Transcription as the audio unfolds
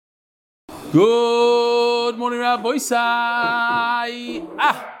Good morning, Rabbi Isai.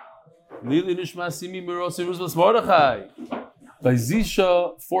 Lili Nishmasimi Mirosi Ruzmas Mordechai. By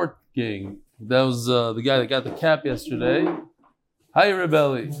Zisha Fort King. That was the guy that got the cap yesterday. Hi,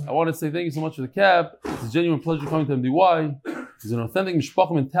 Rebelli. I want to say thank you so much for the cap. It's a genuine pleasure coming to MDY. It's an authentic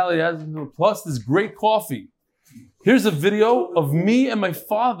mishpacha mentality, plus this great coffee. Here's a video of me and my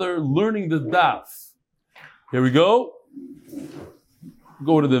father learning the daf. Here we go.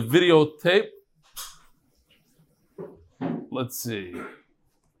 Go to the videotape. Let's see.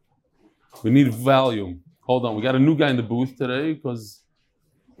 We need volume. Hold on. We got a new guy in the booth today because...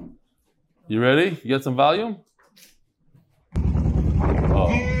 You ready? You got some volume?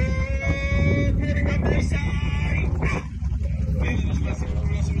 Oh.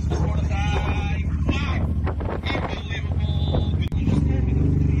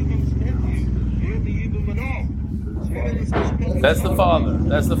 That's the father.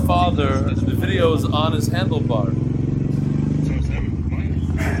 That's the father. The video is on his handlebar.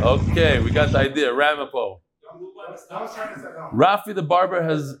 Okay, we got the idea. Ramapo. Rafi the barber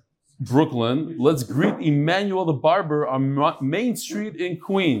has Brooklyn. Let's greet Emmanuel the barber on Main Street in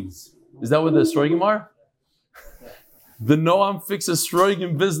Queens. Is that what the Stroigim are? The Noam fixes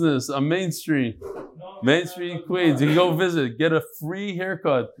Stroigim business on Main Street. Main Street in Queens. You can go visit. Get a free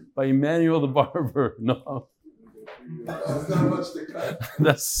haircut by Emmanuel the barber. No. There's not much to cut.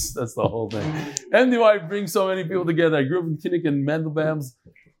 That's the whole thing. MDY brings so many people together. I grew up in Kinnick and Mandelbaums,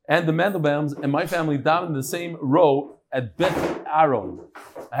 and my family down in the same row at Beth Aaron.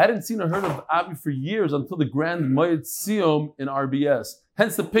 I hadn't seen or heard of Avi for years until the Grand Moed Siyum in RBS.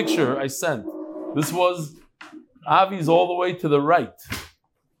 Hence the picture I sent. This was Avi's all the way to the right.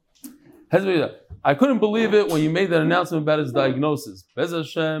 I couldn't believe it when you made that announcement about his diagnosis. Bez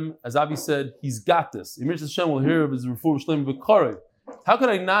Hashem, as Avi said, he's got this. Emir Hashem will hear of his refuah shleim v'karei. How could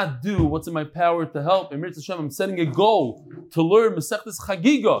I not do what's in my power to help? Emir Hashem, I'm setting a goal to learn Masechtas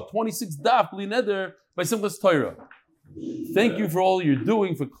Chagiga, 26 daf, bli neder, by Simchas Torah. Thank you for all you're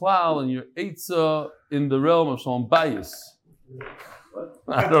doing for Klal and your Eitzah in the realm of Shalom Bayis.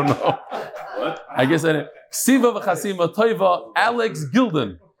 I don't know. What? I guess I didn't. Ksiva v'chasima toiva, Alex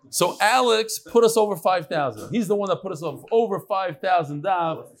Gilden. So Alex put us over 5,000. He's the one that put us over 5,000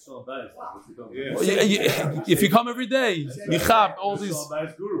 daf. If you come every day, you chap all these.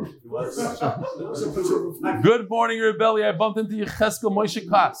 Good morning, Rebelli. I bumped into Yecheskel Moshe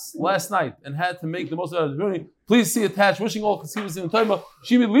Katz last night and had to make the most of it. Please see attached. Wishing all Chasivas in Toima.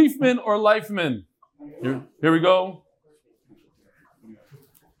 Shimi Leafman or Leifman. Here we go.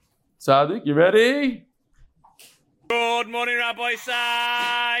 Tzaddik, you ready? Good morning, Rabbi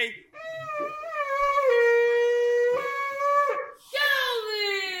Sai.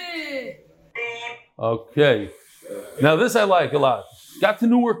 Okay. Now this I like a lot. Got to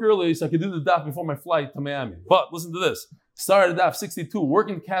Newark early so I could do the daf before my flight to Miami. But listen to this. Started daf 62,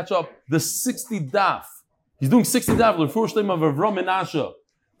 working to catch up the 60 daf. He's doing 60 daf. L'refuah shleima of Avram Menashe.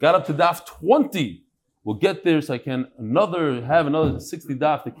 Got up to daf 20. We'll get there so I can have another 60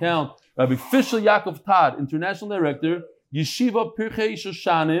 daf to count. Rabbi Fisher Yaakov Todd, International Director, Yeshiva Pirchei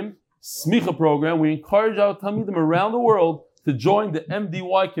Shoshanim, Smicha Program. We encourage our Talmidim around the world to join the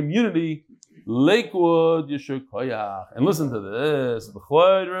MDY community, Lakewood, Yeshur Koyach. And listen to this. 11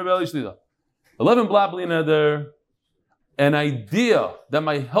 blabli neder. An idea that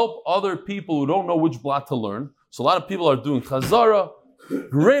might help other people who don't know which blot to learn. So a lot of people are doing Chazara.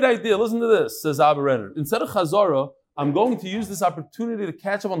 Great idea. Listen to this, says Abba Renner. Instead of Chazara, I'm going to use this opportunity to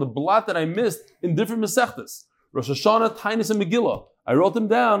catch up on the blot that I missed in different Masechtas. Rosh Hashanah, Tainus, and Megillah. I wrote them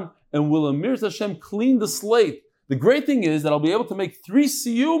down, and will Emir Hashem clean the slate. The great thing is that I'll be able to make 3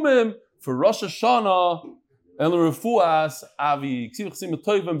 siyumim for Rosh Hashanah and the Refuas Avi.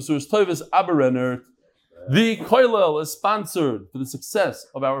 Abba Renner. The Koilel is sponsored for the success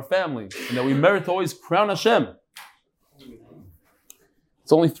of our family, and that we merit to always crown Hashem.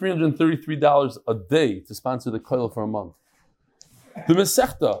 It's only $333 a day to sponsor the Koilel for a month. The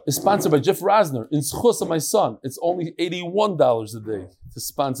Masechta is sponsored by Jeff Rasner. In Schus of my son, it's only $81 a day to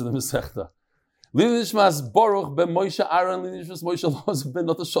sponsor the Masechta. Linishmas Baruch ben Moshe Aaron, Linishmas Moshe Loz ben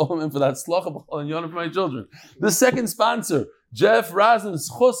Nota Shalom, and for that Slach and Yonah for my children. The second sponsor, Jeff Rasner,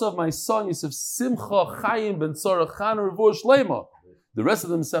 Schus of my son, Yosef Simcha Chaim ben Tzara Chana Revuah Shleima. The rest of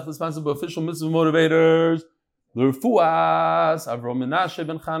the Masechta is sponsored by official mitzvah motivators. The Refuas Avram Menashe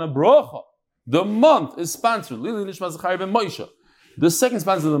ben Chana Brocha. The month is sponsored. Lili Nishmas Zachariah ben Moshe. The second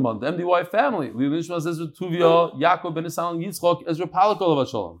sponsor of the month, the MDY family. Lili Nishmas Ezra Tuvia, Yaakov ben Esau Yitzchok, Ezra Palakol of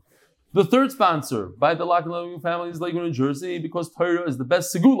Hashalom. The third sponsor by the Lock and Loving family is Lakewood, New Jersey, because Torah is the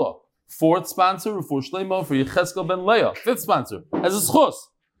best segula. Fourth sponsor, Refuah Shleima for Yecheskel ben Leah. Fifth sponsor, as a schus.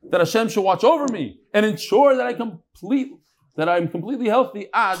 that Hashem should watch over me and ensure that I'm completely healthy.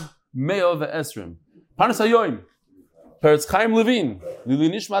 Ad Meo ve'esrim. Parnas hayoim. Peretz Chaim Levin. Lili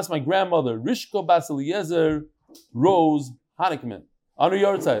Nishmas, my grandmother. Rishko Bas Eliezer Rose Hanekman. Honor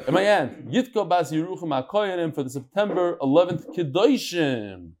Yortzeit. And my aunt. Yitko Bas Yeruchim HaKoyanim for the September 11th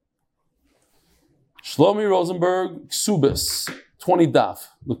Kedoshim. Shlomi Rosenberg Ksubis. 20 daf.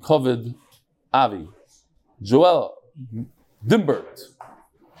 Lekovid Avi. Joel Dimbert.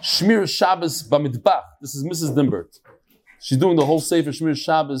 Shmir Shabbos Bamidbach. This is Mrs. Dimbert. She's doing the whole Sefer Shmir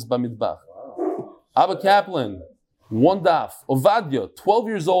Shabbos Bamidbach. Abba Kaplan, 1 daf. Ovadia, 12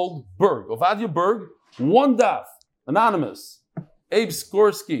 years old, Berg. Ovadia Berg, 1 daf. Anonymous. Abe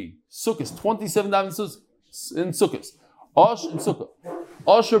Skorsky, Sukkot, 27 daf in Sukkot. Osh in Sukkot.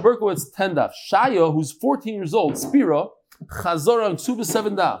 Osher Berkowitz, 10 daf. Shaya, who's 14 years old, Spira, Chazora and Ksuba,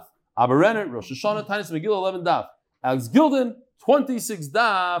 7 daf. Abba Renner, Rosh Hashanah, Tanis Megillah, 11 daf. Alex Gilden, 26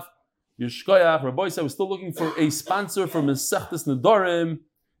 daf. Yeshkoyach, Rabbi said, we're still looking for a sponsor for Mesechtes Nedarim.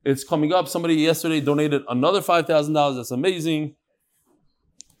 It's coming up. Somebody yesterday donated another $5,000. That's amazing.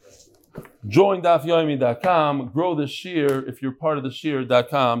 Join dafyomi.com. Grow the shear if you're part of the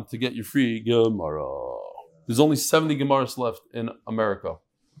shear.com to get your free Gemara. There's only 70 Gemaras left in America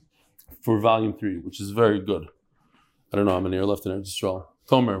for volume 3, which is very good. I don't know how many are left in Eretz Yisrael.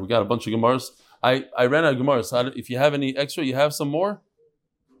 Tomer, we got a bunch of Gemaras. I ran out of Gemaras. So if you have any extra, you have some more?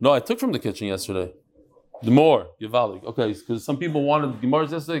 No, I took from the kitchen yesterday. The more, Yavalik. Okay, because some people wanted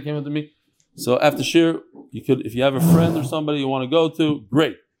Gemaras yesterday, came into me. So after shir, you could, if you have a friend or somebody you want to go to,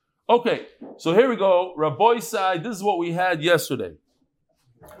 great. Okay, so here we go. Rabbi side, this is what we had yesterday.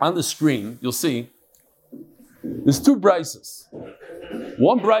 On the screen, you'll see, there's 2 brises.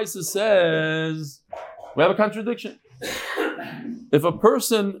 One brisa says, we have a contradiction. If a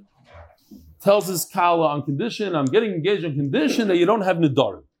person tells his kala on condition, I'm getting engaged on condition that you don't have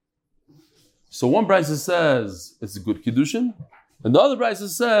nidarim. So one brisa says it's a good kiddushin, and the other brisa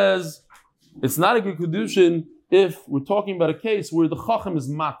says it's not a good kiddushin if we're talking about a case where the chacham is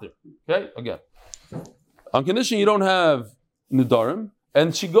matir. Okay, again, on condition you don't have nidarim,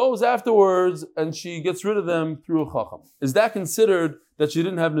 and she goes afterwards and she gets rid of them through a chacham. Is that considered that she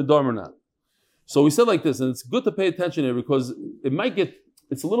didn't have nidarim or not? So we said like this, and it's good to pay attention here because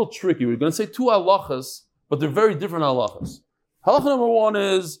it's a little tricky. We're going to say 2 halachas, but they're very different halachas. Halacha number 1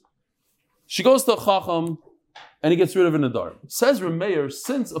 is she goes to a chacham and he gets rid of a nidar. Says Rameir,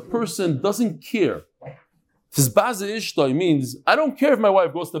 since a person doesn't care, tizbaze ishtoi means I don't care if my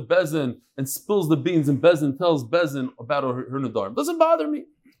wife goes to Bezin and spills the beans and Bezin tells Bezin about her nidar. It doesn't bother me.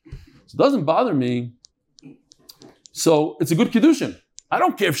 So it doesn't bother me. So it's a good kiddushin. I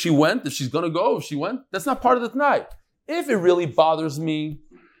don't care if she went, if she's going to go, if she went. That's not part of the t'nai. If it really bothers me,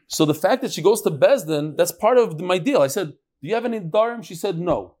 so the fact that she goes to Bezdin, that's part of my deal. I said, do you have any darim? She said,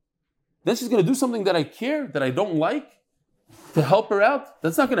 no. Then she's going to do something that I care, that I don't like, to help her out.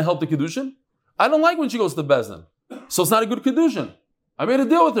 That's not going to help the Kiddushin. I don't like when she goes to Bezdin. So it's not a good Kiddushin. I made a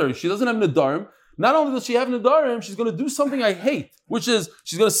deal with her. She doesn't have Nadarim. Not only does she have Nadarim, she's going to do something I hate, which is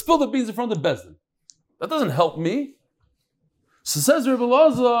she's going to spill the beans in front of Bezdin. That doesn't help me. So says Rebbe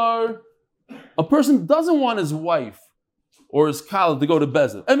Lazar, a person doesn't want his wife or his kala to go to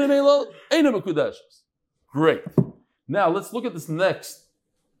Bezdin. Great. Now let's look at this next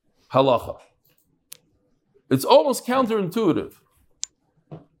halacha. It's almost counterintuitive.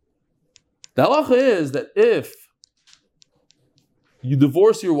 The halacha is that if you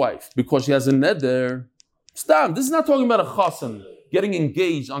divorce your wife because she has a neder, stop. This is not talking about a chassan getting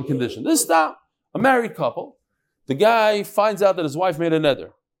engaged on condition. This is stop. A married couple. The guy finds out that his wife made a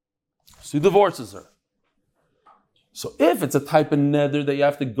neder. So he divorces her. So if it's a type of neder that you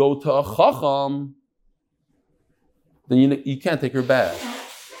have to go to a chacham, then you can't take her back.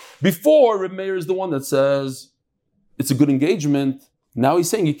 Before, Reb Meir is the one that says it's a good engagement. Now he's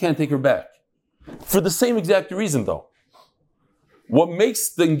saying you can't take her back. For the same exact reason, though. What makes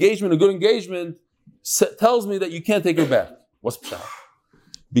the engagement a good engagement tells me that you can't take her back. What's pshat?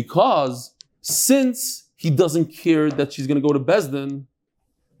 Because since he doesn't care that she's going to go to Bezdin,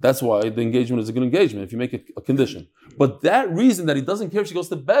 that's why the engagement is a good engagement, if you make a condition. But that reason that he doesn't care if she goes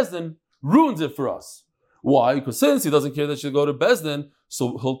to Bezdin ruins it for us. Why? Because since he doesn't care that she'll go to Bezdin,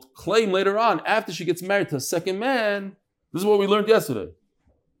 so he'll claim later on, after she gets married to a second man, this is what we learned yesterday.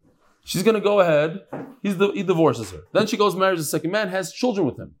 She's going to go ahead, he divorces her. Then she goes marries a second man, has children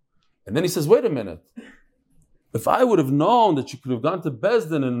with him. And then he says, wait a minute. If I would have known that you could have gone to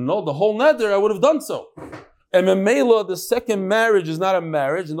Bezdin and know the whole neder, I would have done so. And Memela, the second marriage is not a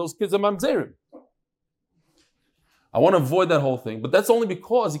marriage, and those kids are mamzerim. I want to avoid that whole thing, but that's only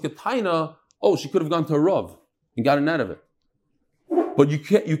because he could taina, she could have gone to a Rav and gotten out of it. But you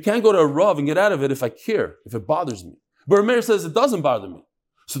can't go to a Rav and get out of it if I care, if it bothers me. But Rameir says it doesn't bother me.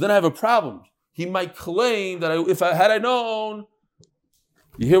 So then I have a problem. He might claim that had I known,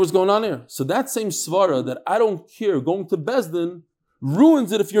 you hear what's going on here? So that same svara that I don't care going to Bezdin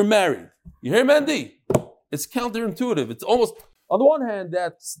ruins it if you're married. You hear, Mendy? It's counterintuitive. It's almost, on the one hand,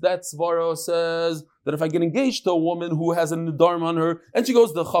 that svara says that if I get engaged to a woman who has a nidarim on her and she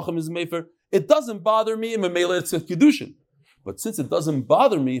goes to the Chacham is Mefer, it doesn't bother me in Memela it's a Kiddushin. But since it doesn't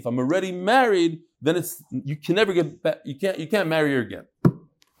bother me, if I'm already married, then you can never get back, you can't marry her again.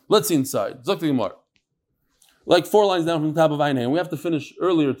 Let's see inside. Zok the Gemara. Like 4 lines down from the top of Ein Hein. We have to finish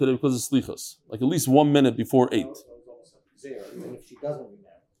earlier today because of Slichas. Like at least 1 minute before 8. Even if she doesn't remarry.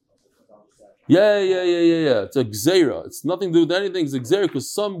 Yeah. It's a gzeira. It's nothing to do with anything. It's a gzeira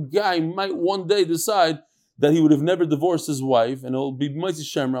because some guy might one day decide that he would have never divorced his wife and it'll be Moitzi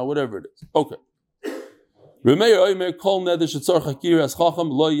Shemra, whatever it is. Okay. This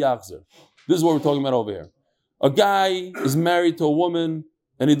is what we're talking about over here. A guy is married to a woman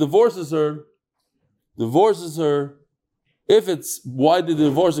and he divorces her. If it's, why did he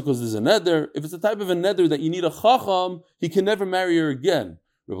divorce her? Because there's a neder. If it's the type of a neder that you need a chacham, he can never marry her again.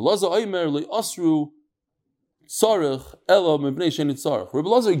 Rabbi Lazar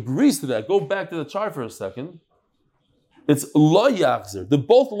agrees to that. Go back to the chart for a second. It's lo yachzer. They're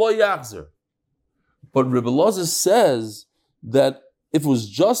both lo yachzer. But Rabbi Lazar says that if we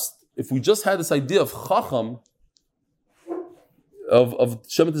just had this idea of chacham, of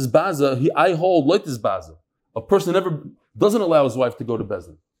shemetis baza, I hold loitis baza. A person never doesn't allow his wife to go to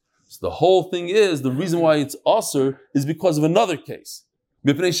Bezdin. So the whole thing is, the reason why it's aser is because of another case.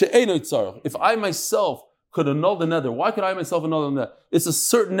 If I myself could annul the nether, why could I myself annul the nether? It's a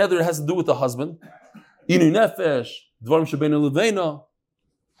certain nether that has to do with the husband. Inu nefesh, dvarim shebeinu leveina.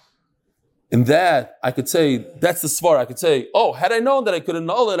 In that, I could say, that's the svar. I could say, had I known that I could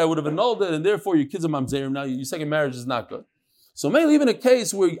annul it, I would have annulled it, and therefore your kids are mamzerim. Now your second marriage is not good. So maybe even a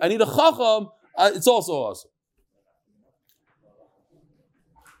case where I need a chacham, it's also awesome.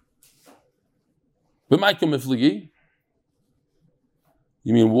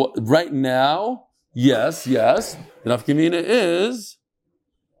 You mean what, right now? Yes. The nafkamina is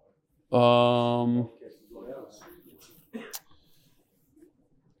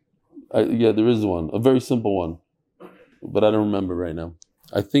there is one, a very simple one, but I don't remember right now.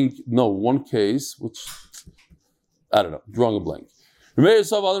 I think one case which I don't know, drawing a blank. Okay,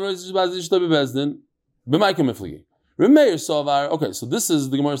 so this is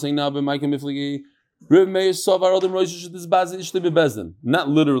the Gemara saying now not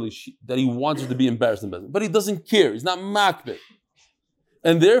literally that he wants her to be embarrassed in Bezdin, but he doesn't care. He's not makbid.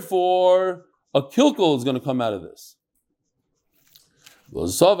 And therefore, a kilkul is going to come out of this. A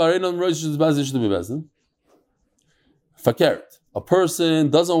person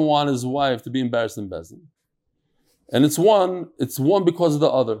doesn't want his wife to be embarrassed in Bezdin. And it's one because of the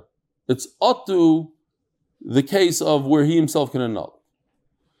other. It's atu, the case of where he himself can annul.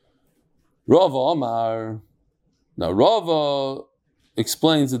 Rava Amar. Now Rava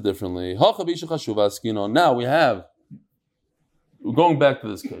explains it differently. Now we're going back to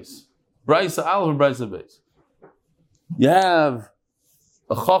this case. Braisa Aleph and Braisa Beis. You have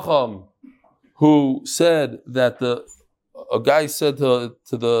a chacham who said that a guy said to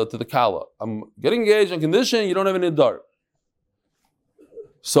the kala, I'm getting engaged on condition you don't have any nidar.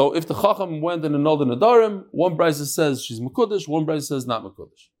 So if the chacham went and annulled the nidarim, one brisa says she's mekudesh, one brisa says not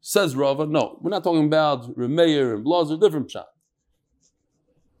mekudesh. Says Rava, no, we're not talking about Remeir and Blazer, different pshat.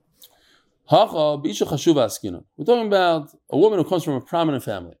 Hacha b'isha chashuva askina. We're talking about a woman who comes from a prominent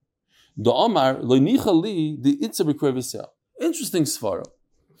family. The Amar loinicha li the itza b'krevisel. Interesting svara.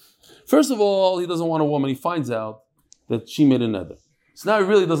 First of all, he doesn't want a woman. He finds out that she made a neder. So now he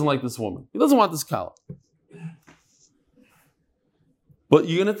really doesn't like this woman. He doesn't want this kala. But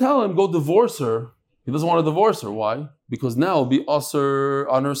you're going to tell him, go divorce her. He doesn't want to divorce her. Why? Because now it'll be usher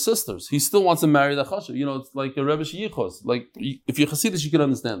on her sisters. He still wants to marry the chashuv. It's like a Rebbe Sheyichos. Like, if you're Hasidish, you can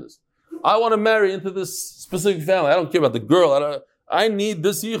understand this. I want to marry into this specific family. I don't care about the girl. I need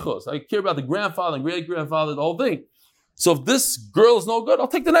this yichos. I care about the grandfather and great-grandfather, the whole thing. So if this girl is no good, I'll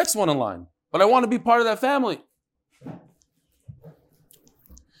take the next one in line. But I want to be part of that family.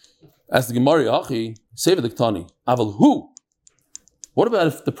 As the Gemara, Achi, Sefer Diktani, Aval who? What about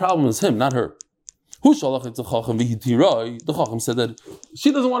if the problem is him, not her? The Chacham said that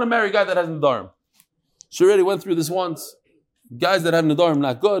she doesn't want to marry a guy that has Nadarim. She already went through this once. Guys that have Nadarim,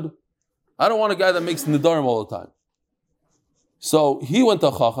 not good. I don't want a guy that makes Nadarim all the time. So he went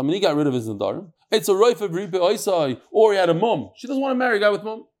to Chacham and he got rid of his Nadarim. It's a Roif of Ripe Oisai, or he had a mum. She doesn't want to marry a guy with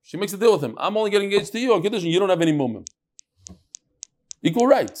mum. She makes a deal with him. I'm only getting engaged to you on condition you don't have any mum. Equal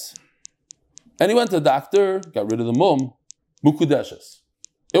rights. And he went to the doctor, got rid of the mum, mukudeshes.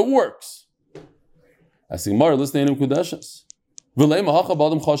 It works. Asking Gemara, listening to mukudeshes.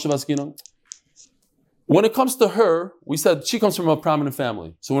 When it comes to her, we said she comes from a prominent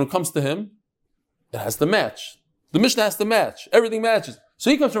family. So when it comes to him, it has to match. The Mishnah has to match. Everything matches. So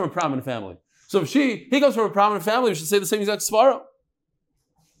he comes from a prominent family. So if he comes from a prominent family, we should say the same exact svara.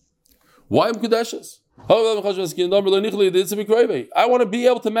 Why mukudeshes? I want to be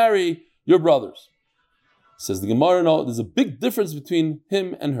able to marry your brothers. Says the Gemara, no, there's a big difference between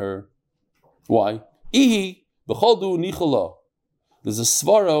him and her. Why? There's a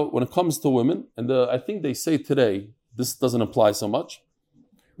svara when it comes to women, and I think they say today, this doesn't apply so much.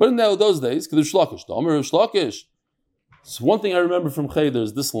 But in those days, Shlakish. So one thing I remember from Cheder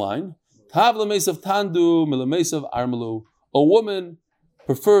is this line. A woman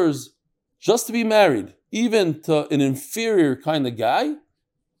prefers just to be married, even to an inferior kind of guy,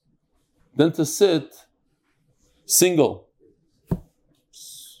 than to sit single.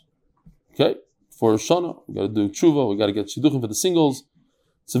 Okay? For Shana, we got to do tshuva, we got to get shidduchim for the singles.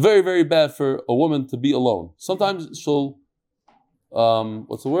 It's very, very bad for a woman to be alone. Sometimes she'll,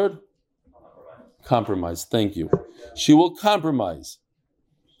 what's the word? Compromise. Thank you. She will compromise.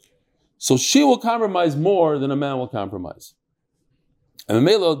 So she will compromise more than a man will compromise. And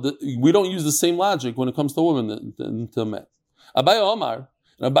we don't use the same logic when it comes to women than to men. Abaya Omar,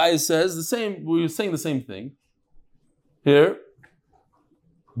 and Abaya says the same, we're saying the same thing. Here,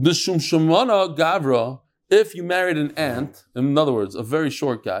 the Shumshamana Gavra, if you married an ant, in other words, a very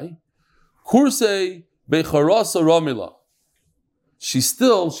short guy, Kursei Becharasa Ramila. She's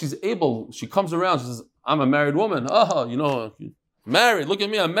able, she comes around, she says, I'm a married woman. Married, look at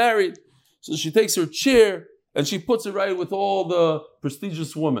me, I'm married. So she takes her chair and she puts it right with all the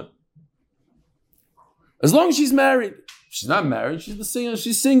prestigious women. As long as she's married. She's not married, she's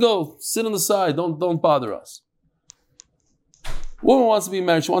single. Sit on the side, don't bother us. Woman wants to be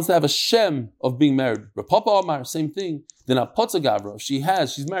married, she wants to have a shem of being married. Papa Omar, same thing. Then a Potza Gavra,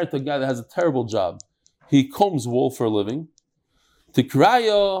 she's married to a guy that has a terrible job. He combs wool for a living.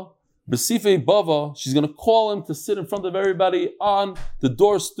 Tikraya Besife Bava, she's going to call him to sit in front of everybody on the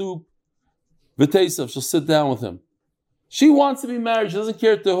door stoop. V'tesav, she'll sit down with him. She wants to be married. She doesn't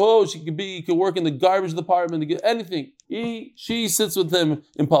care to who. She could work in the garbage department, to get anything. She sits with him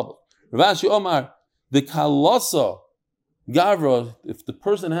in public. Rav Ashi Omar, the kalasa gavra, if the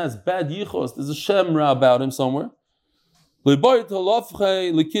person has bad yichos, there's a shem ra about him somewhere. She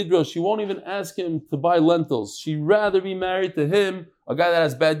won't even ask him to buy lentils. She'd rather be married to him, a guy that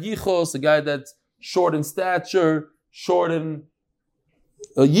has bad yichos, a guy that's short in stature, short in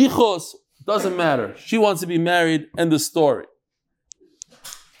yichos. Doesn't matter. She wants to be married. End of story.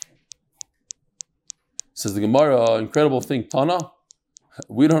 Says the Gemara, incredible thing. Tana,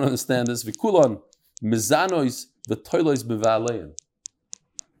 we don't understand this. Vikulan mizanois v'toilois bevalein.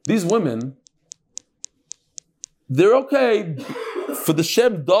 These women, they're okay for the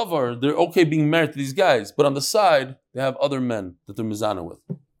Shem Davar. They're okay being married to these guys, but on the side they have other men that they're mizana with.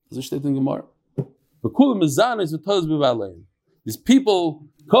 Does it state in Gemara? Vikulan mizanois v'toilois bevalein. These people.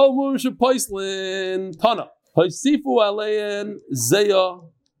 Okay,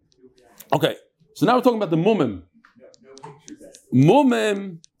 so now we're talking about the mumim.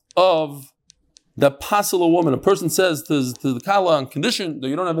 Mumim of the pasala woman. A person says to the kala on condition that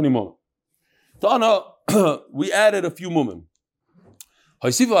you don't have any mumim. Tana, we added a few mumim.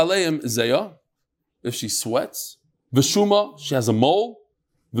 If she sweats, v'shuma, she has a mole,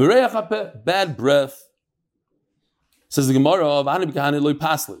 bad breath. Says the Gemara of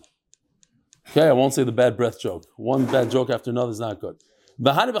Pasli. Okay, I won't say the bad breath joke. One bad joke after another is not good.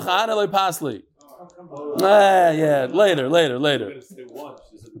 Pasli. Yeah, later.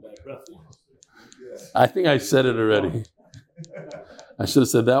 I think I said it already. I should have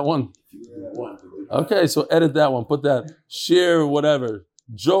said that one. Okay, so edit that one. Put that. Share whatever.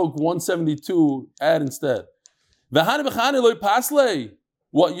 Joke 172. Add instead.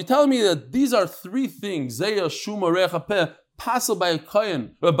 What, you're telling me that these are three things, Zeya, Shuma, Recha, Peh, passel by a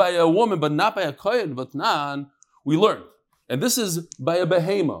kohen, by a woman, but not by a kohen, but nan, we learned. And this is by a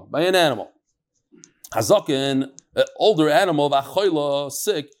behema, by an animal. Hazakin, an older animal, v'achoyla,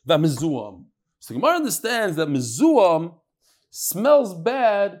 sick, v'amizuam. So the Gemara understands that mizuam smells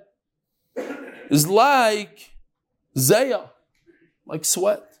bad, is like Zeya, like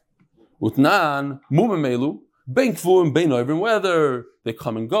sweat. Utnan, mumemelu, bein kvuim, bein oivrim, whether they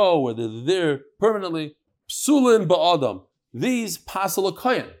come and go, whether they're there permanently. Psulin ba'adam. These pasal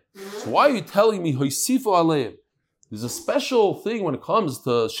kohen. So why are you telling me hoisifu aleim? There's a special thing when it comes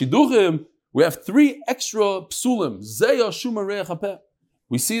to shidduchim. We have three extra psulim. Zeya, shuma, reach, hapeh.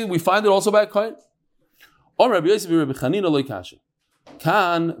 We find it also by a kohen. Or Rabbi Yosef Rabbi Chanina lo kasha.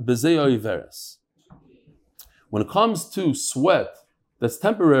 Kan bezeo iveres. When it comes to sweat that's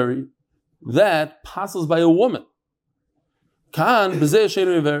temporary, that passes by a woman. Kan bezeo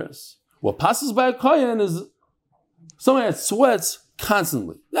sheinu iveres. What passes by a kohen is someone that sweats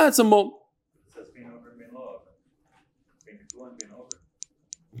constantly. That's a mum.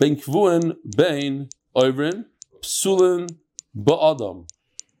 Ben kvuin, ben oivrin, psulin, ba'adam.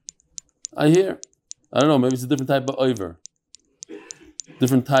 I hear. I don't know, maybe it's a different type of oiver.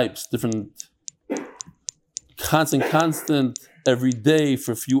 Different types, different constant, every day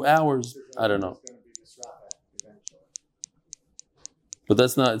for a few hours. I don't know. But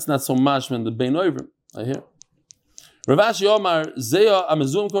it's not so much when the ben oivrin. I hear. Rav Ashi Omar, Zeya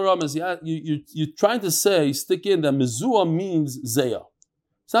Amazum Koramas, you're trying to stick in that Mezua means Zeya.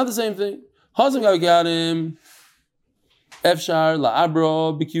 It's not the same thing. Hazim Gagadim, Efshar,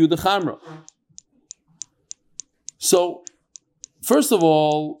 La'abro, Bikiu de Chamra. So, first of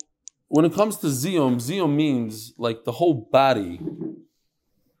all, when it comes to Ziyom means like the whole body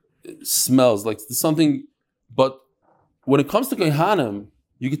smells like something, but when it comes to Kehanim,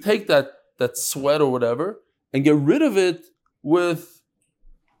 you can take that sweat or whatever and get rid of it with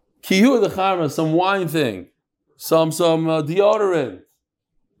kihu de charma, some wine thing, some deodorant,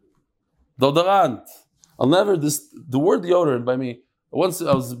 deodorant. The word deodorant by me. Once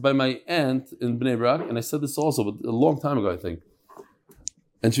I was by my aunt in Bnei Brak, and I said this also, but a long time ago, I think.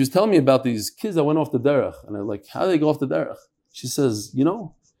 And she was telling me about these kids that went off the derech, and I'm like, how do they go off the derech? She says,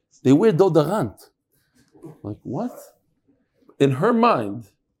 they wear deodorant. I'm like, what? In her mind,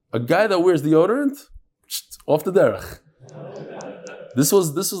 a guy that wears deodorant, off the derech. This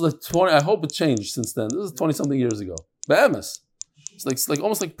was like 20. I hope it changed since then. This is 20-something years ago. Be'emes. It's like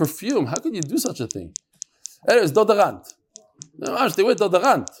almost like perfume. How could you do such a thing? Anyways, deodorant. They wear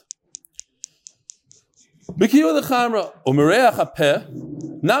deodorant. B'kiyu the chamra u'mereach hapeh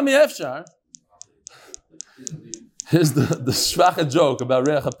nami efshar. Here's the shvacha joke about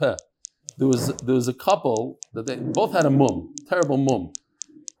reach hapeh. There was a couple that they both had a mum, terrible mum.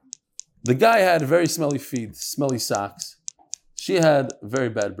 The guy had very smelly feet, smelly socks. She had very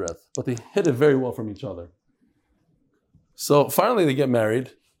bad breath, but they hid it very well from each other. So finally they get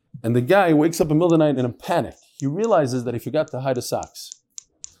married, and the guy wakes up in the middle of the night in a panic. He realizes that he forgot to hide his socks.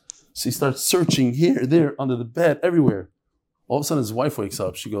 So he starts searching here, there, under the bed, everywhere. All of a sudden his wife wakes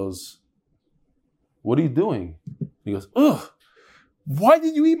up. She goes, "What are you doing?" He goes, "Ugh, why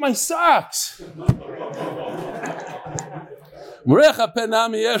did you eat my socks?"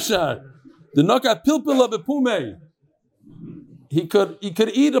 He could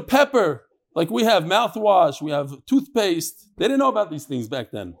eat a pepper, like we have mouthwash, we have toothpaste. They didn't know about these things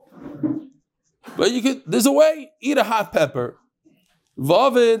back then. But there's a way, eat a hot pepper.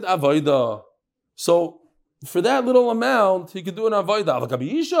 Vavid avoida. So for that little amount, he could do an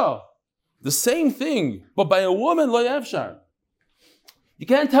avoida. The same thing, but by a woman, lo yafshar. You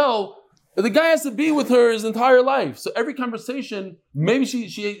can't tell. The guy has to be with her his entire life. So every conversation, maybe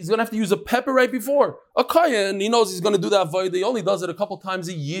she's going to have to use a pepper right before. A kohen, he knows he's going to do that avodah. He only does it a couple times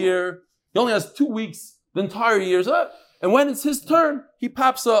a year. He only has 2 weeks the entire year. And when it's his turn, he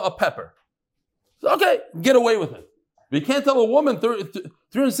pops a pepper. So, okay, get away with it. But you can't tell a woman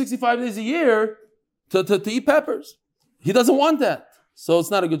 365 days a year to eat peppers. He doesn't want that. So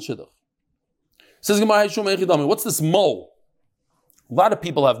it's not a good shidduch. Says Gemara, what's this mole? A lot of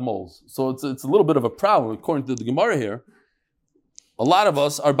people have moles, so it's a little bit of a problem. According to the Gemara here, a lot of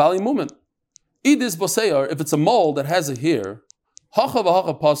us are bali mumen. Idis boseyar, if it's a mole that has a hair, hacha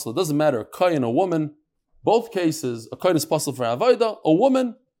v'hacha pasla, doesn't matter, a kohen, a woman, both cases, a kohen is pasla for avodah, a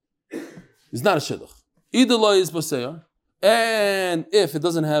woman is not a shidduch. Idiloi is boseyar, and if it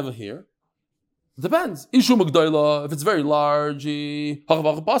doesn't have a hair, it depends. Ishu mugdoila, if it's very large, hacha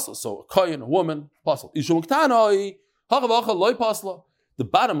v'hacha pasla, so a kohen, a woman, pasla. Ishu mugtanoi, the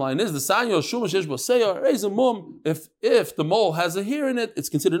bottom line is the sanyo shumashish b'seir is a mum. If the mole has a hair in it, it's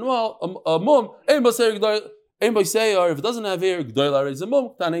considered a mum. Ein b'seir if it doesn't have hair, gdoila is a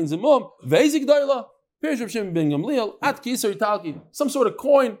mum. Tanein is a mum. Veizik gdoila. Pirish Rav Shimon ben Gamliel at kisar talki, some sort of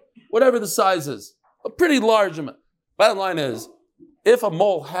coin, whatever the size is, a pretty large amount. Bottom line is, if a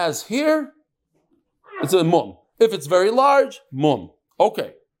mole has hair, it's a mum. If it's very large, mum.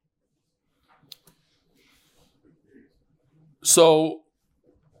 Okay. So,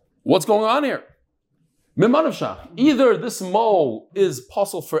 what's going on here? Either this mole is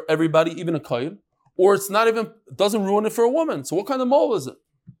possible for everybody, even a kohen, or it's not even, doesn't ruin it for a woman. So what kind of mole is it?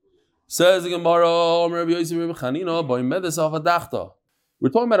 Says the Gemara, we're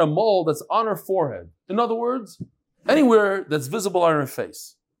talking about a mole that's on her forehead. In other words, Anywhere that's visible on her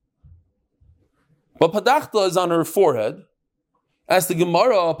face. But padachta is on her forehead. As the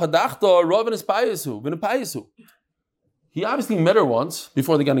Gemara, padachta rovin is payasu. He obviously met her once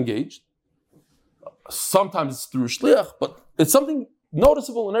before they got engaged. Sometimes it's through shliach, but it's something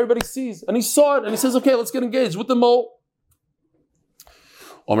noticeable and everybody sees. And he saw it and he says, okay, let's get engaged with the mole.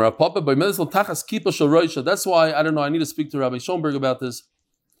 That's why, I don't know, I need to speak to Rabbi Schoenberg about this.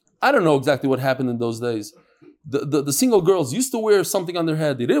 I don't know exactly what happened in those days. The single girls used to wear something on their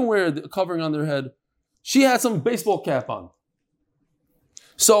head. They didn't wear a covering on their head. She had some baseball cap on.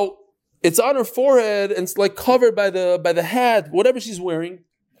 So it's on her forehead and it's like covered by the hat, whatever she's wearing.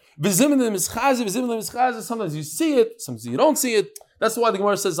 Sometimes you see it, sometimes you don't see it. That's why the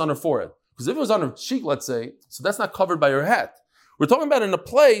Gemara says on her forehead. Because if it was on her cheek, let's say, so that's not covered by her hat. We're talking about in a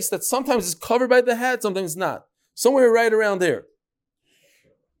place that sometimes is covered by the hat, sometimes not. Somewhere right around there.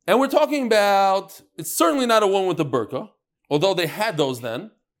 And we're talking about, it's certainly not a woman with a burqa, although they had those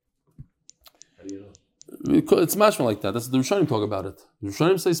then. How do you know? It's mashma like that. That's the Rishonim talk about it. The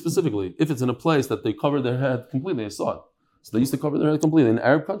Rishonim say specifically, if it's in a place that they cover their head completely, I saw it. So they used to cover their head completely. In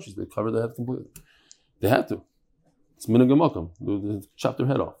Arab countries, they cover their head completely. They had to. It's minhag makam. They chop their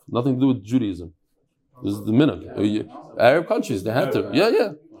head off. Nothing to do with Judaism. This is the minhag. Arab countries, they had to.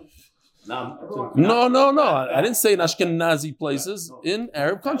 Yeah. No. I didn't say in Ashkenazi places. In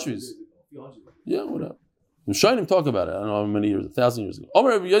Arab countries. Yeah, whatever. The Rishonim talk about it. I don't know how many years, 1,000 years ago.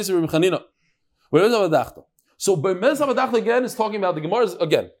 So Bermez Havadachta again is talking about the Gemara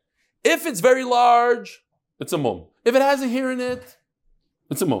again. If it's very large, it's a mum. If it has a hair in it,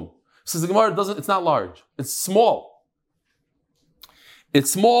 it's a mum. Says the Gemara it's not large. It's small.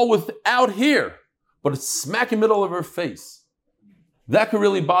 It's small without hair, but it's smack in the middle of her face. That could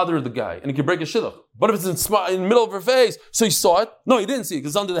really bother the guy, and it could break a shidduch. But if it's in the middle of her face, so he saw it. No, he didn't see it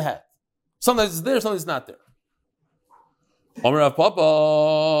because it's under the hat. Sometimes it's there, sometimes it's not there. I heard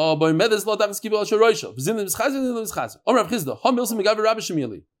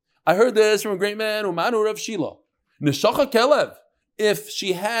this from a great man, Umanu Rav Shila. Neshach Kelev, if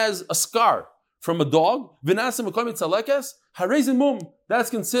she has a scar from a dog, that's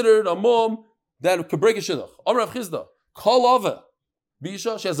considered a mum that could break a shidduch. Rav Chizda, Kol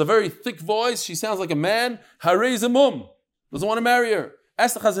Bisha, she has a very thick voice, she sounds like a man, doesn't want to marry her.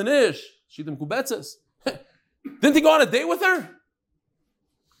 Ask the Chazanish, Shitim Kubetzes. Didn't he go on a date with her?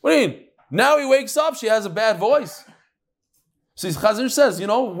 What do you mean? Now he wakes up, she has a bad voice. So his Chazanish says,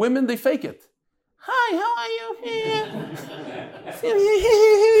 women, they fake it. Hi, how are you?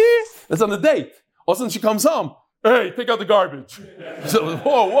 That's on the date. All of a sudden she comes home. Hey, take out the garbage. So,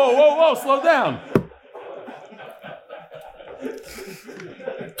 whoa, slow down.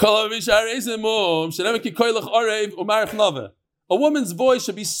 A woman's voice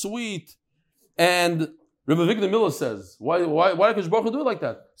should be sweet. And Rebbe Victor Miller says, why did Kosh Baruch Hu do it like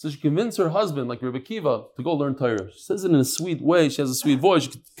that? So she convinced her husband, like Rebbe Kiva, to go learn Torah. She says it in a sweet way. She has a sweet voice. She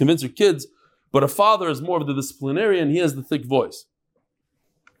can convince her kids. But her father is more of the disciplinarian. He has the thick voice.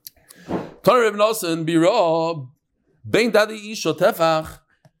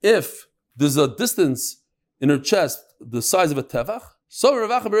 If there's a distance in her chest the size of a tefach,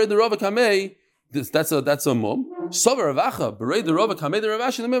 that's a mum. It's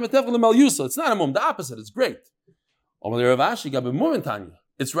not a mum, the opposite, it's great.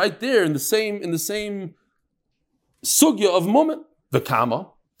 It's right there in the same sugya of mum, the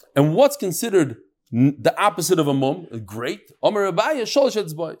kama. And what's considered the opposite of a mum? Great.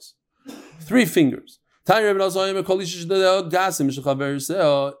 3 fingers.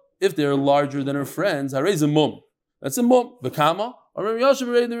 If they're larger than her friends, that's a mum. The kama. Larger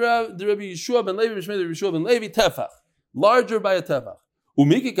by a tefach.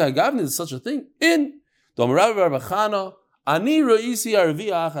 Is such a thing. I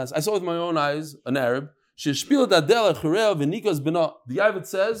saw with my own eyes an Arab. The Yavit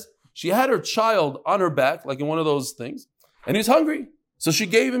says she had her child on her back, like in one of those things, and he was hungry. So she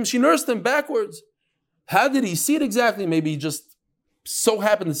nursed him backwards. How did he see it exactly? Maybe he just so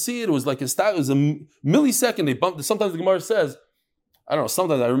happened to see it. It was like it was a millisecond. They bumped. Sometimes the Gemara says, I don't know,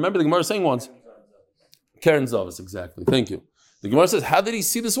 sometimes I remember the Gemara saying once, Karen Zavis, exactly. Thank you. The Gemara says, how did he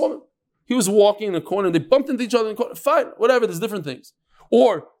see this woman? He was walking in the corner, they bumped into each other in the corner. Fine, whatever, there's different things.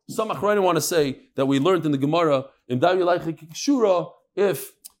 Or some Achrayim want to say that we learned in the Gemara, in Shura,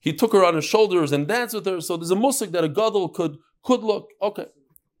 if he took her on his shoulders and danced with her, so there's a musik that a gadol could look. Okay.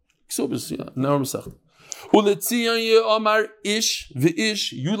 Now I'm saying.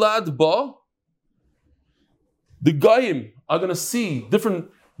 The Goyim are going to see different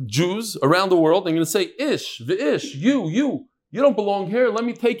Jews around the world. They're going to say, Ish, you don't belong here. Let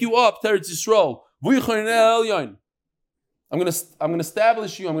me take you up, Teretz Yisrael. I'm gonna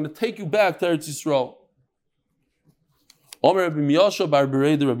establish you. I'm gonna take you back to Eretz Yisrael. Omer Rabbi Miyasha bar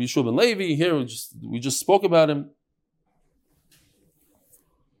Bereida Rabbi Yeshua ben Levi. Here we just spoke about him.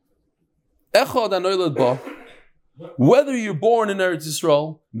 Echad anoylad ba. Whether you're born in Eretz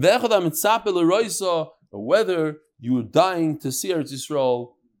Yisrael, ve'echad hamitzape l'roisa, or whether you were dying to see Eretz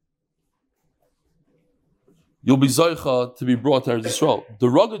Yisrael, you'll be zoicha to be brought to Eretz Yisrael. The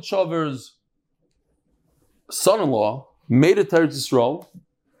Rogatchover's son-in-law made it to Eretz Yisrael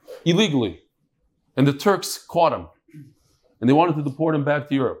illegally, and the Turks caught him, and they wanted to deport him back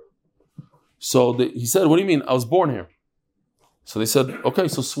to Europe. So he said, "What do you mean? I was born here." So they said, "Okay,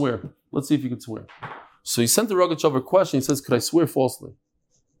 so swear. Let's see if you can swear." So he sent the Rogatchover a question. He says, "Could I swear falsely?"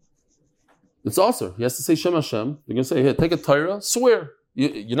 It's also he has to say Shem Hashem. They're going to say, "Here, take a Torah, swear."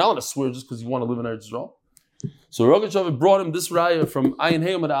 You're not allowed to swear just because you want to live in Eretz Yisrael. So Rogatchover brought him this raya from Ayin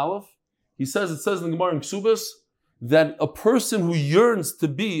Hayom at Aleph. It says in the Gemara in Ksubas that a person who yearns to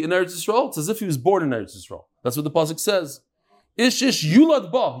be in Eretz Yisrael, it's as if he was born in Eretz Yisrael. That's what the pasuk says. Ish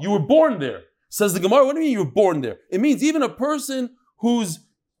yulad ba, you were born there. Says the Gemara, what do you mean you were born there? It means even a person who's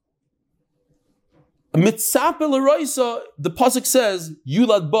mitzape l'roisa, the pasuk says,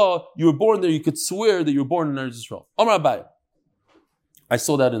 yulad ba, you were born there, you could swear that you were born in Eretz Yisrael. Amar Abaye. I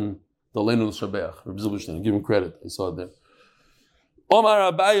saw that in the Leinu Shabeach, Rabbi Zilberstein, give him credit, I saw it there. Omar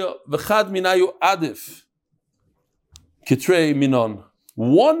Abaye, v'chad minayu adif, kitrei minon.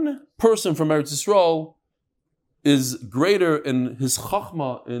 One person from Eretz Yisrael is greater in his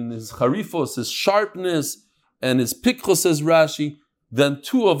chachma, in his charifos, his sharpness, and his pikchos, says Rashi, than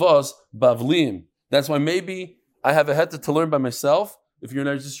two of us bavlim. That's why maybe I have a heter to learn by myself. If you're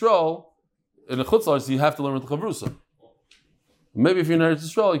in Eretz Yisrael, in a chutz la'aretz, you have to learn with the chavrusa. Maybe if you're in Eretz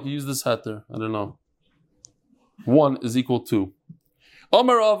Yisrael, you can use this heter. I don't know. 1 is equal to.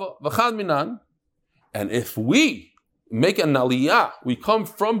 Omar Rava v'chad minan. And if we make an aliyah, we come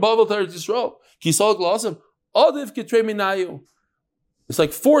from Bavel to Eretz Yisrael, kisol glasim, adiv kitrei minayu. It's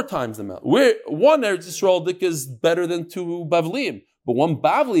like 4 times the amount. One Eretz Yisrael dik is better than 2 Bavlim. But one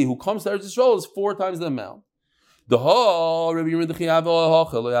Bavli who comes to Eretz Yisrael is 4 times the amount.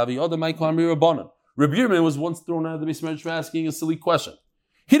 Rabbi Yirmiyah was once thrown out of the Beis Medrash for asking a silly question.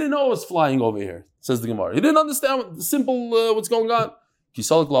 He didn't know it was flying over here, says the Gemara. He didn't understand what's going on.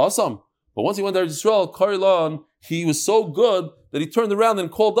 But once he went to Eretz Yisrael, Karilan, he was so good that he turned around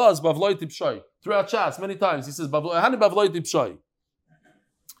and called us Bavloi Tipshai. Throughout Shas, many times, he says, Hani Bavloi Tipshai.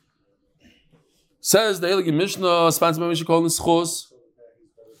 Says the Elegant Mishnah, sponsored by Mishnah called Nischos.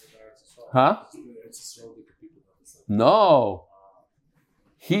 Huh? No.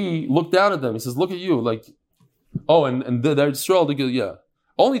 He looked down at them. He says, "Look at you." Like, oh, and the Yisrael, yeah.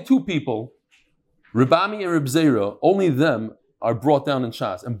 Only 2 people, Rebami and Reb Zera, only them are brought down in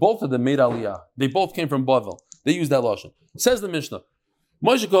Shas. And both of them made Aliyah. They both came from Bavel. They used that lashon. Says the Mishnah,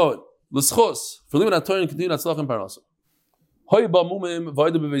 Moshe Kohen, L'schos, for living at Torah and continuing at Tzlach and Parnasa. Hoy ba mumim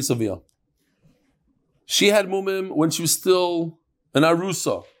vayda b'veis aviyah. She had mumim when she was still an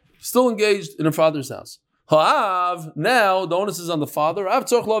arusa, still engaged in her father's house. Ha'av, now the onus is on the father. Av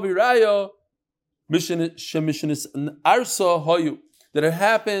tzorch lo b'raya, shemishenis an arsa hoyu. That it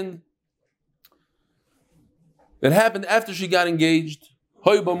happened after she got engaged.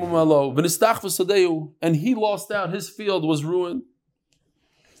 Hoyu b'mumalo, v'nistach v'sadeu, and he lost out. His field was ruined.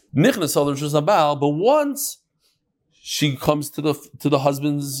 Nichnas al Rishos, but once she comes to the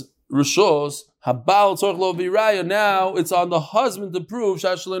husband's rishos, habal tzorch lo b'raya. Now it's on the husband to prove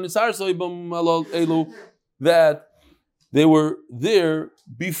that they were there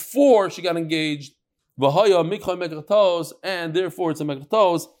before she got engaged, and therefore it's a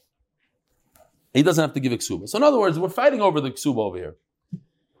mekratos. He doesn't have to give a ksuba. So in other words, we're fighting over the ksuba over here.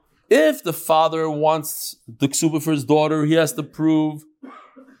 If the father wants the ksuba for his daughter, he has to prove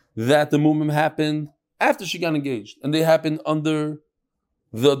that the mumim happened after she got engaged, and they happened under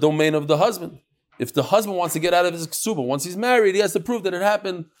the domain of the husband. If the husband wants to get out of his ksuba, once he's married, he has to prove that it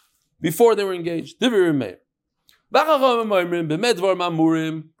happened before they were engaged. If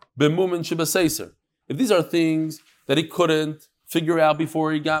these are things that he couldn't figure out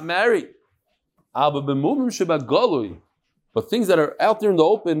before he got married, but things that are out there in the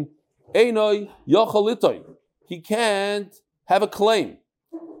open, he can't have a claim.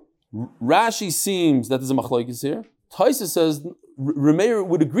 Rashi seems that there's a machlokes here. Taisa says Remeir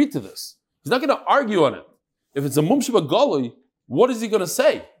would agree to this. He's not going to argue on it. If it's a mum sheba galui, what is he going to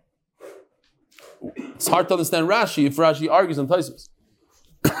say? It's hard to understand Rashi if Rashi argues on Taisus.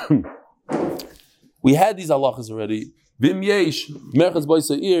 We had these halachas already.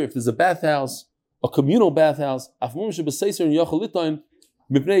 If there's a bathhouse, a communal bathhouse,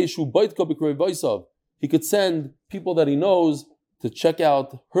 he could send people that he knows to check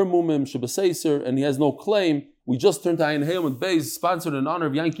out her mumim Shabbaseser, and he has no claim. We just turned to Ayin Hayom with Beis, sponsored in honor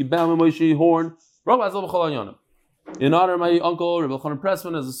of Yankee Bam and Moshe Horn. In honor of my uncle, Rabbi Chanan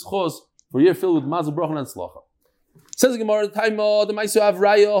Pressman, as a schos for a year filled with mazel bracha and tzlacha. Says the Gemara, the Maisu Av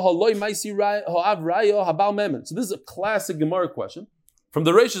Raya, Haloi Maisi Av Raya, Habal Memen. So this is a classic Gemara question. From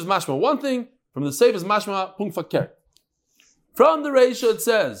the Reish is mashma one thing, from the Seif is mashma pung faker. From the Reish it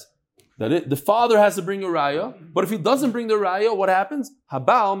says that the father has to bring a raya, but if he doesn't bring the raya, what happens?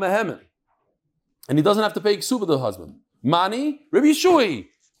 Habal Mehemen. And he doesn't have to pay ksuba to the husband. Mani, Rabbi Shui.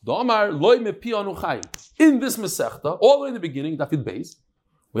 Domar loy me pianu chay. In this Masechta, all the way in the beginning, David Beis,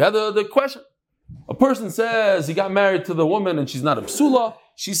 we had the question. A person says he got married to the woman and she's not a psula.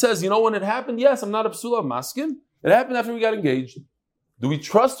 She says, you know when it happened? Yes, I'm not a psula, maskin. It happened after we got engaged. Do we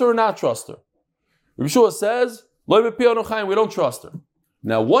trust her or not trust her? Rabbi Shua says, loy me pianu chay, we don't trust her.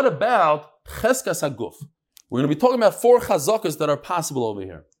 Now, what about cheskas haguf? We're going to be talking about 4 chazakas that are possible over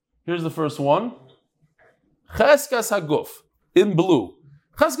here. Here's the first one. Cheskas haguf, in blue.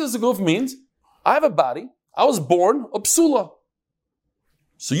 Cheskas haguf means, I have a body, I was born a psula.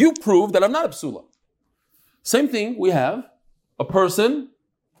 So you prove that I'm not a psula. Same thing, we have a person,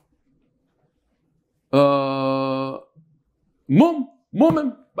 mumim,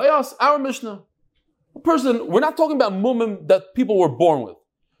 by us, our Mishnah. A person, we're not talking about mumim that people were born with.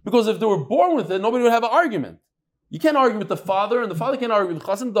 Because if they were born with it, nobody would have an argument. You can't argue with the father, and the father can't argue with the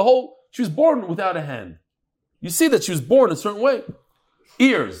chassan. She was born without a hand. You see that she was born a certain way.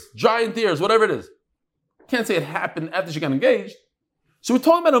 Ears, giant ears, whatever it is. Can't say it happened after she got engaged. So we're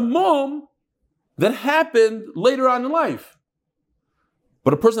talking about a mum that happened later on in life.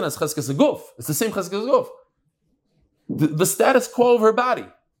 But a person has cheskas haguf. It's the same cheskas haguf. The status quo of her body.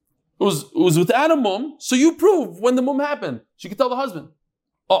 It was without a mum, so you prove when the mum happened. She could tell the husband.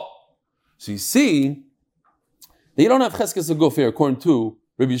 Oh, so you see that you don't have cheskas haguf here according to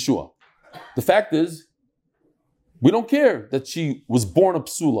Rabbi Yeshua. The fact is, we don't care that she was born a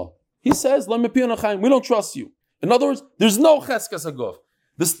psula. He says, we don't trust you. In other words, there's no cheskas haguf.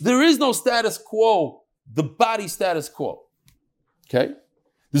 There is no status quo, the body status quo. Okay?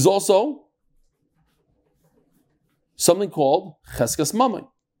 There's also something called cheskas mamay.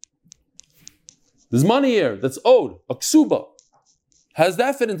 There's money here that's owed, a ksuba. How does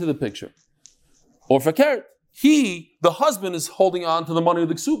that fit into the picture? Or fakert, the husband is holding on to the money of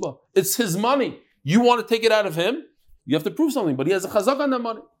the ksuba. It's his money. You want to take it out of him? You have to prove something, but he has a chazak on that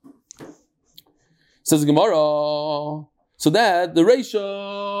money. Says the Gemara. So that, the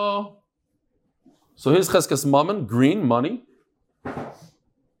ratio. So here's cheskas mammon, green, money.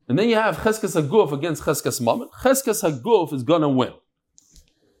 And then you have cheskas haguf against cheskas mammon. Cheskas haguf is going to win.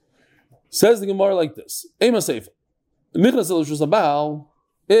 Says the Gemara like this.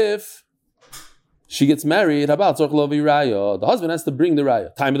 If she gets married, the husband has to bring the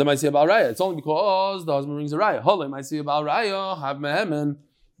raya. Time of the Maisi about raya. It's only because the husband brings the raya.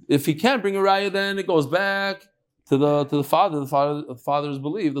 If he can't bring a raya, then it goes back to the father. The father is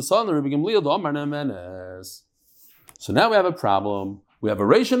believed. The son, the Rebbe Gamliel, the Omar Nemenes. So now we have a problem. We have a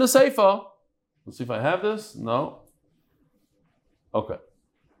reish and a seifa. Let's see if I have this. No. Okay.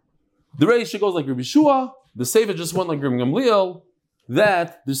 The reish goes like Rabbi Shua. The seifa just went like Rebbe Gamliel.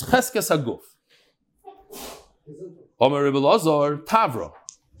 That there's cheskas haguf. Omar Rebbe Lazar Tavra.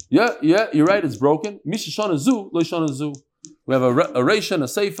 Yeah, you're right. It's broken. Misha Shana Zu, Lo Shana Zu. We have a reish and a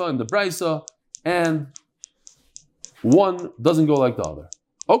seifa in the brisa, and one doesn't go like the other.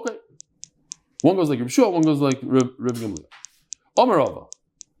 Okay. One goes like Rebbe Shua, one goes like Rebbe Gamliel. Omar Rava.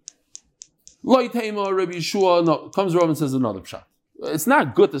 Lo Yitema Rebbe Shua. No, comes Rava and says another pshat. It's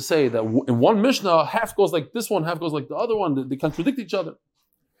not good to say that in one Mishnah, half goes like this one, half goes like the other one. They contradict each other.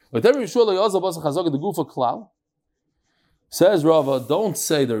 Says Rava, don't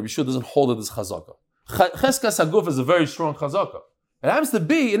say that Rabbi Shua doesn't hold it as chazaka. Cheskas haguf is a very strong chazaka. It happens to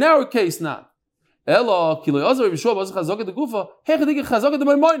be, in our case, not. Oh,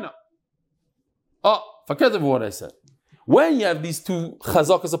 forget of what I said. When you have these two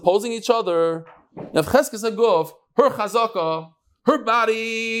chazakas opposing each other, you have cheskas haguf, her chazaka, her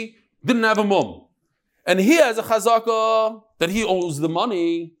body didn't have a mum. And he has a chazaka that he owes the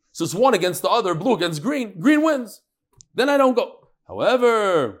money. So it's one against the other, blue against green. Green wins. Then I don't go.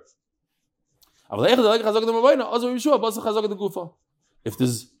 However, if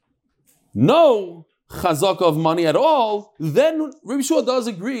there's no chazaka of money at all, then Rabbi Shua does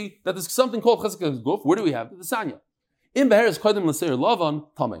agree that there's something called chazaka guf. Where do we have the Sanya? In Beheres Kodim L'Seir Lavan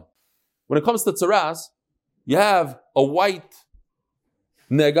Tamei. When it comes to tzaras, you have a white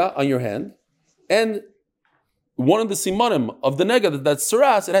nega on your hand, and one of the simanim of the nega, that's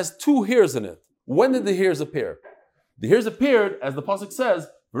tzaras, it has 2 hairs in it. When did the hairs appear? The hairs appeared, as the pasuk says,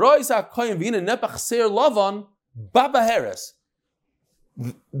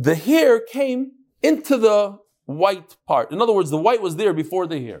 the hair came into the white part. In other words, the white was there before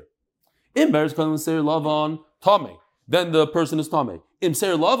the hair. Then the person is Tame. If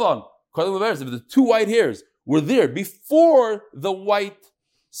the two white hairs were there before the white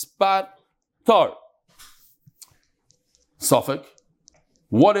spot tar. Suffolk.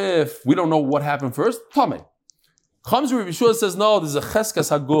 What if we don't know what happened first? Tame. Comes Rabbi Yeshua says, no, there's a cheskas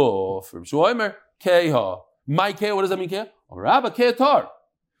haguf. Rabbi Yeshua Omer, keha. My keha, what does that mean, keha? Rabba keha tar.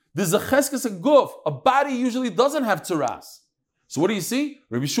 There's a cheskas haguf. A body usually doesn't have tzaras. So what do you see?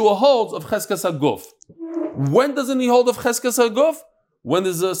 Rabbi Yeshua holds of cheskas haguf. When doesn't he hold of cheskas haguf? When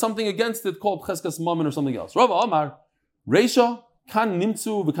there's something against it called cheskas mammon or something else. Rava Amar, Reisha kan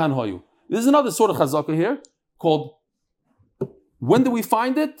nimtzu v'kan hoyu. There's another sort of chazaka here called, when do we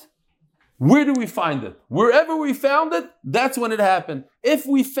find it? Where do we find it? Wherever we found it, that's when it happened. If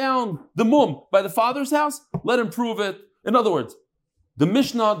we found the mum by the father's house, let him prove it. In other words, the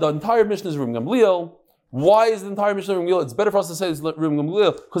Mishnah, the entire Mishnah is Reuben Gamliel. Why is the entire Mishnah Reuben Gamliel? It's better for us to say it's Reuben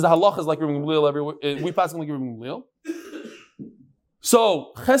Gamliel because the halacha is like Reuben Gamliel everywhere. We pass like Reuben Gamliel.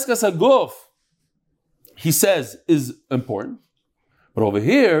 So cheskas haguf, he says, is important. But over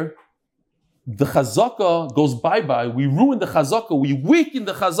here, the chazaka goes bye-bye. We ruin the chazaka. We weaken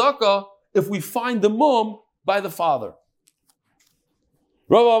the chazaka if we find the mum by the father.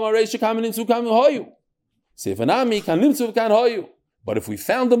 But if we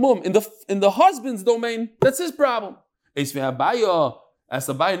found the mum in the husband's domain, that's his problem. If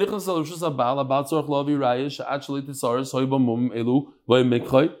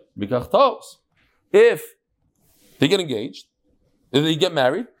they get engaged, if they get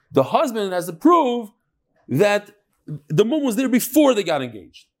married, the husband has to prove that the mum was there before they got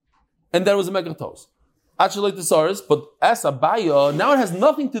engaged. And that was a megatos. Actually, the Saris, but as a baya, now it has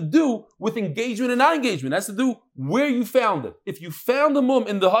nothing to do with engagement and not engagement. It has to do where you found it. If you found the mum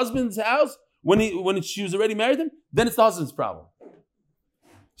in the husband's house when she was already married him, then it's the husband's problem.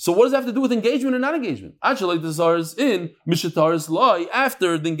 So what does that have to do with engagement and not engagement? Actually, the Saris in Mishataris Loi,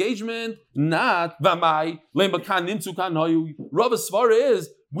 after the engagement, not Vamai, Lembakan Nimtsukan Hoyu. Rabbi Svara is,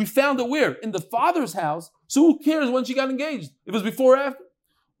 we found it where? In the father's house. So who cares when she got engaged? If it was before or after?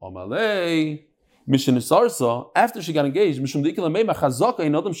 Omalei, Mishin Sarsa, after she got engaged, Mishum Dikila Meima Chazaka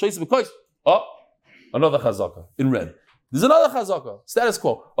in Adam Shais Bekois. Oh, another Chazaka in red. There's another Chazaka. Status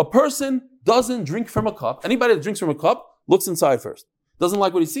quo. A person doesn't drink from a cup. Anybody that drinks from a cup looks inside first. Doesn't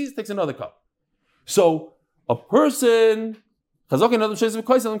like what he sees, takes another cup. So a person, Chazaka in Adam Shais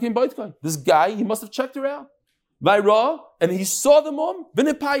Bekois, Adam came Baitkai. This guy, he must have checked her out. Vaira, and he saw the mum,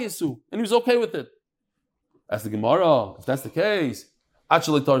 Vinipayasu, and he was okay with it. Ask the Gemara, if that's the case,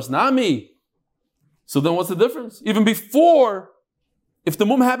 actually Tars Nami. So then what's the difference? Even before, if the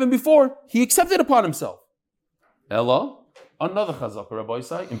mum happened before, he accepted upon himself. Ella, another chazaka, Rabbi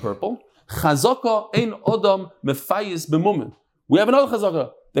Isai, in purple. Chazaka ein odam mefayis b'mumin. We have another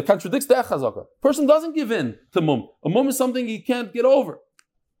chazaka that contradicts that chazaka. Person doesn't give in to mum. A mum is something he can't get over.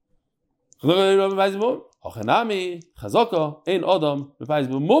 Hachanami, chazaka ein odam mefayis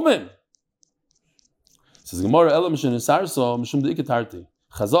b'mumin. Says Gemara, Ella Mishin Sarso Mishum Diketarti.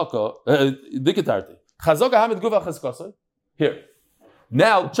 Chazaka Diketarti. Chazaka Hamid Guva Cheskasa. Here.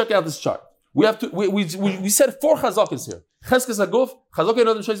 Now check out this chart. We have to. We said 4 chazakas here. Cheskas Haguf, Chazaka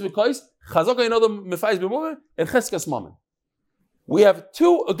Inodam Shais B'Kais, Chazaka Inodam Mefayis B'Mumen, and Cheskas Mammon. We have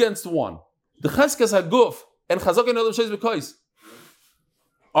 2 against 1. The Cheskas Haguf and Chazaka Inodam Shais B'Kais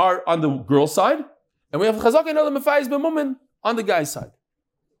are on the girl's side, and we have Chazaka Inodam Mefayis B'Mumen on the guy's side.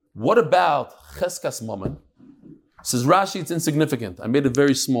 What about Cheskas Mammon? Says Rashi, it's insignificant. I made it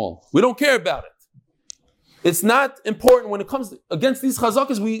very small. We don't care about it. It's not important when it comes against these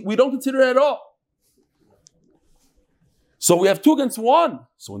chazakas. We don't consider it at all. So we have 2 against 1.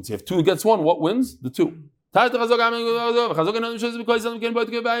 So once you have 2 against 1, what wins? The 2. But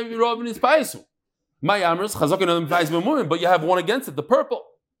you have 1 against it, the purple.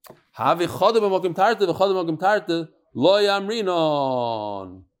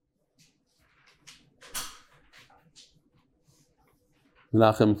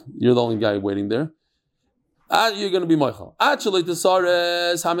 Menachem, you're the only guy waiting there. You're going to be Moichel. Actually, the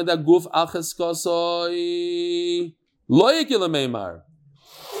Sares, Hamida Guf Acheskasoi, Loyakila Meimar.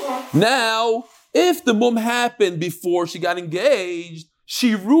 Now, if the mum happened before she got engaged,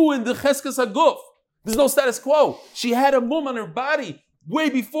 she ruined the Cheskas HaGuf. There's no status quo. She had a mum on her body way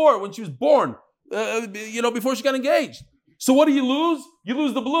before, when she was born, before she got engaged. So what do you lose? You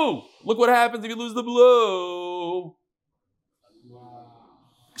lose the blue. Look what happens if you lose the blue.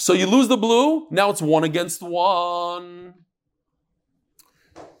 So you lose the blue, now it's 1 against 1.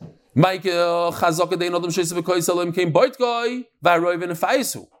 Michael Chazaka Dein Adam Shesef Koisalim came Boitgoy, Varoivin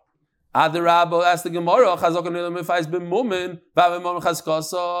Faisu. Adarabo asked the Gemara, Chazaka Dein Adam Fais Bimumin, Vavimam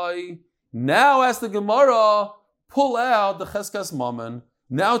Chazkasai. Now ask the Gemara, pull out the Cheskas Mammon.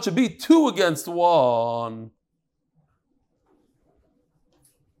 Now it should be 2 against 1.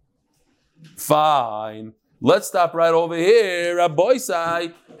 Fine. Let's stop right over here. Rabbi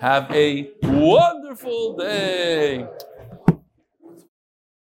Isai, have a wonderful day.